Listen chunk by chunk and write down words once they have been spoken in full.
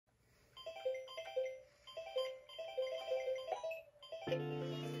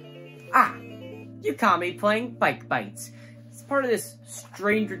Ah, you caught me playing Bike Bites. It's part of this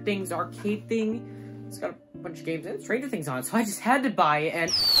Stranger Things arcade thing. It's got a bunch of games and Stranger Things on it, so I just had to buy it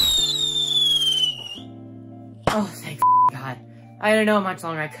and... Oh, thank God. I didn't know how much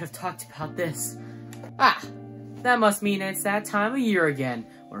longer I could have talked about this. Ah, that must mean it's that time of year again,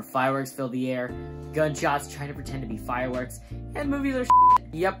 where fireworks fill the air, gunshots trying to pretend to be fireworks, and movies are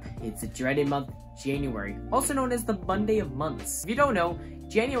shit. Yep, it's the dreaded month, January, also known as the Monday of Months. If you don't know,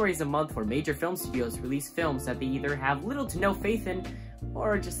 January is a month where major film studios release films that they either have little to no faith in,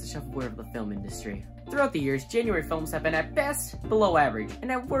 or just the shovelware of the film industry. Throughout the years, January films have been at best below average,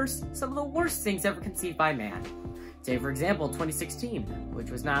 and at worst, some of the worst things ever conceived by man. Take for example 2016,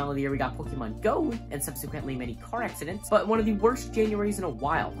 which was not only the year we got Pokemon Go, and subsequently many car accidents, but one of the worst Januaries in a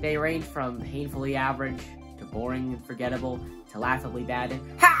while. They range from painfully average, to boring and forgettable, to laughably bad,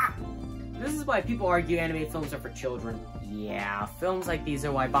 and HA! This is why people argue animated films are for children. Yeah, films like these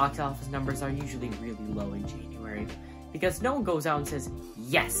are why box office numbers are usually really low in January. Because no one goes out and says,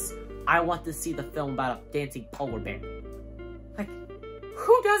 yes, I want to see the film about a dancing polar bear. Like,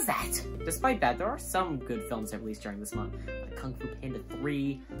 who does that? Despite that, there are some good films that released during this month, like Kung Fu Panda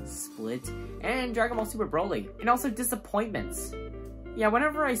 3, Split, and Dragon Ball Super Broly, and also disappointments. Yeah,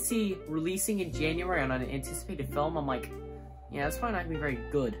 whenever I see releasing in January on an anticipated film, I'm like, yeah, that's probably not gonna be very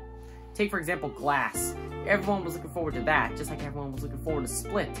good. Take for example Glass. Everyone was looking forward to that, just like everyone was looking forward to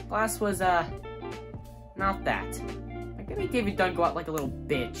Split. Glass was, not that. Like, maybe David Dunn go out like a little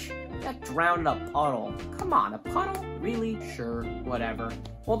bitch. Got drowned in a puddle. Come on, a puddle? Really? Sure, whatever.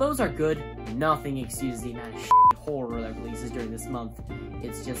 While those are good, nothing excuses the amount of shit horror that releases during this month.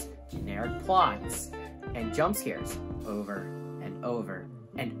 It's just generic plots and jump scares over and over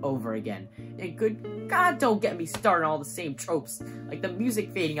and over again. And good God, don't get me started on all the same tropes, like the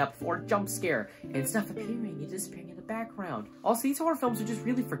music fading up before a jump scare, and stuff appearing and disappearing in the background. Also, these horror films are just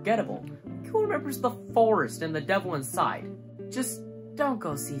really forgettable. Who remembers The Forest and The Devil Inside? Just don't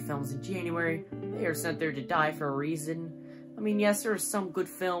go see films in January. They are sent there to die for a reason. I mean, yes, there are some good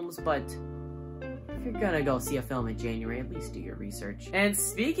films, but if you're gonna go see a film in January, at least do your research. And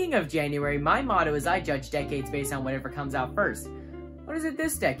speaking of January, my motto is I judge decades based on whatever comes out first. What is it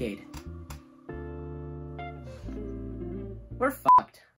this decade? We're